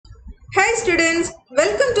Hi students,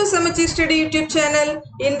 welcome to Samachi Study YouTube channel.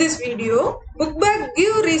 In this video, book bag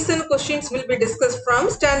give reason questions will be discussed from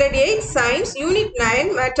Standard 8 Science Unit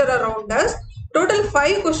 9 Matter Around Us. Total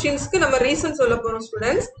 5 questions ku nama reason சொல்ல போறோம்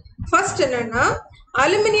students. First என்னன்னா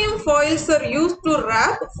aluminum foils are used to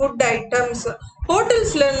wrap food items.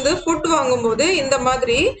 ஹோட்டல்ஸ்ல இருந்து food வாங்கும்போது இந்த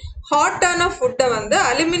மாதிரி ஹாட்டான ஃபுட்டை வந்து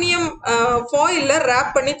aluminium ஃபாயில்ல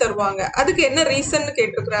rape பண்ணி தருவாங்க. அதுக்கு என்ன ரீசன்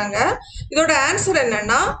கேட்டிருக்கிறாங்க. இதோட ஆன்சர்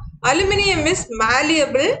என்னன்னா aluminum is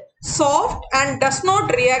malleable, soft and does not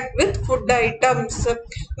react with food items.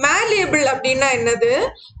 Malleable அப்படின்னா என்னது?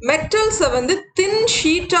 மெட்டல்ஸை வந்து thin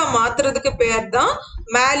sheet-ஆ மாத்துறதுக்கு பேர் தான்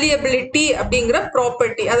malleability அப்படிங்கிற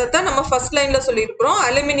ப்ராப்பர்ட்டி. அதைத்தான் நம்ம ஃபர்ஸ்ட் லைன்ல சொல்லியிருக்கிறோம்.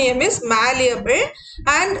 Aluminium is malleable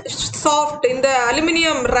and soft. இந்த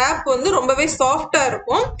அலுமினியம் ரேப் வந்து ரொம்பவே சாஃப்டா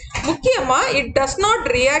இருக்கும். முக்கியமா it does not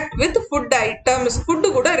react with food items.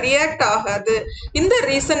 Food கூட ரியாக்ட் ஆகாது. இந்த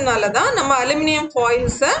ரீசன்னால தான் நம்ம அலுமினியம்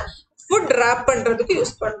ஃபாயில்ஸை ஃபுட் ரேப் பண்றதுக்கு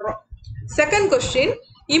யூஸ் பண்றோம். Second question,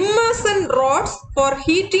 immersion rods for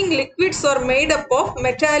heating liquids are made up of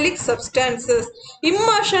metallic substances.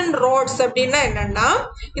 Immersion rods அப்படின்னா என்னன்னா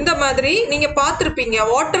இந்த மாதிரி நீங்க பார்த்திருப்பீங்க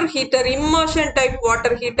water heater, immersion type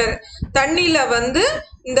water heater. தண்ணியில வந்து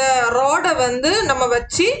இந்த ராடை வந்து நம்ம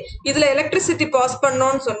வச்சு இதுல எலக்ட்ரிசிட்டி பாஸ்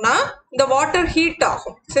பண்ணோம்னு சொன்னா இந்த வாட்டர் ஹீட்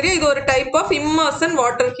ஆகும். சரியா? இது ஒரு type of immersion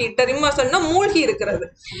water heater. இம்மர்ஷன்னா மூழ்கி இருக்கிறது.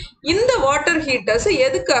 இந்த வாட்டர் ஹீட்டர்ஸ்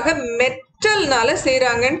எதுக்காக மெட்டல்னால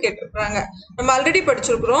செய்யறாங்கன்னு கேட்டிருக்காங்க. நம்ம ஆல்ரெடி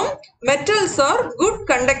படிச்சிருக்கிறோம். Metals are good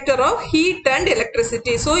conductor of heat and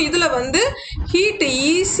electricity. So இதுல வந்து ஹீட்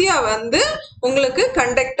ஈஸியா வந்து உங்களுக்கு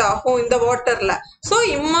கண்டக்ட் ஆகும் இந்த வாட்டர்ல. So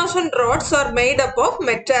immersion rods R made up of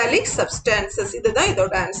metallic substances. இதுதான் இதோட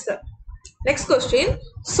answer. Next question,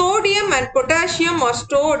 sodium and potassium R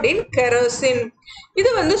stored in kerosene. இது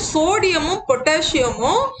வந்து சோடியமும்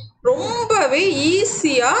பொட்டாசியமும் ரொம்பவே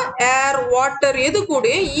ஈஸியா ஏர் வாட்டர் எது கூட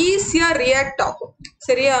ஈஸியா ரியாக்ட் ஆகும்.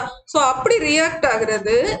 சரியா? ஸோ அப்படி ரியாக்ட்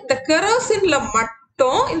ஆகுறது இந்த கெரோசின்ல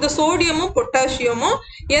மட்டும் இந்த சோடியமும் பொட்டாசியமும்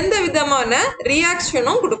எந்த விதமான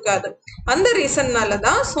ரியாக்ஷனும் கொடுக்காது. அந்த ரீசன்னால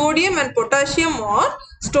தான் sodium and potassium R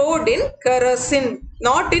stored in kerosene,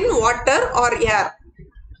 not in water R air.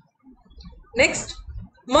 Next,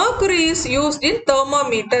 mercury is used in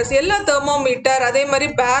thermometers. எல்லா தெர்மோமீட்டர் அதே மாதிரி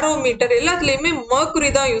பேரோமீட்டர் எல்லாத்துலயுமே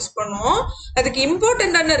mercury தான் யூஸ் பண்ணுவோம். அதுக்கு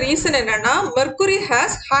இம்பார்ட்டன்டான ரீசன் என்னன்னா mercury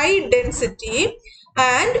has high density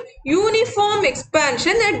and uniform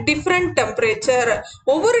expansion at different temperature.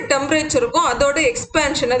 ஒவ்வொரு டெம்பரேச்சருக்கும் அதோட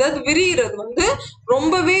எக்ஸ்பான்ஷன் அதாவது விரிகிறது வந்து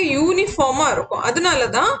ரொம்பவே யூனிஃபார்மா இருக்கும்.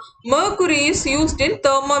 அதனாலதான் mercury is used in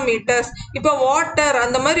thermometers. இப்போ வாட்டர்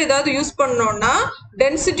அந்த மாதிரி ஏதாவது யூஸ் பண்ணோம்னா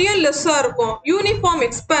டென்சிட்டியும் லெஸ்ஸா இருக்கும், யூனிஃபார்ம்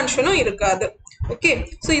எக்ஸ்பான்ஷனும் இருக்காது. ஓகே,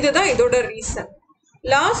 ஸோ இதுதான் இதோட ரீசன்.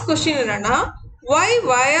 லாஸ்ட் கொஸ்டின் என்னன்னா, why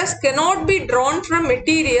wires cannot be drawn from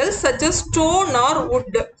materials such as stone or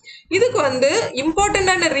wood. இதுக்கு வந்து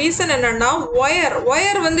இம்பார்ட்டன்டான ரீசன் என்னன்னா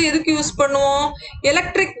ஒயர் வந்து எதுக்கு யூஸ் பண்ணுவோம்?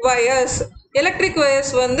 எலக்ட்ரிக்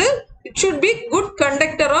வயர்ஸ் வந்து it should be good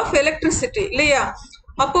conductor of electricity இல்லையா?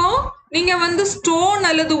 அப்போ நீங்க வந்து ஸ்டோன்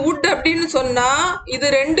அல்லது வுட் அப்படின்னு சொன்னா இது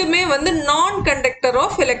ரெண்டுமே வந்து நான் conductor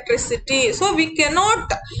of electricity. So we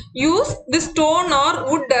cannot use the stone R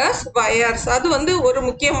would as wires. அது வந்து ஒரு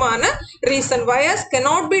முக்கியமான reason. Wires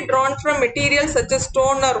cannot be drawn from materials such as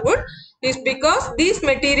stone or wood is because these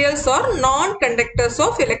materials are non-conductors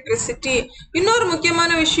of electricity. இன்னொரு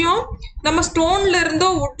முக்கியமான விஷயம், நம்ம ஸ்டோன்ல இருந்தோ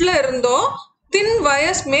வுட்ல இருந்தோ தின்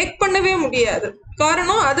வயர்ஸ் மேக் பண்ணவே முடியாது.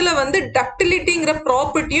 காரணம் அதுல வந்து டக்டிலிட்டிங்கிற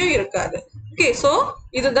ப்ராப்பர்ட்டியும் இருக்காது. ஓகே, ஸோ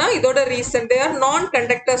இதுதான் இதோட reason. they are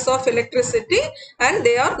non-conductors of electricity and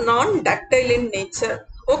they are non-ductile in nature.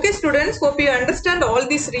 Okay students, hope you understand all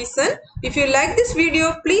these reasons. If you like this video,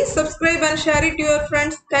 please subscribe and share it to your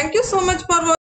friends. Thank you so much for watching.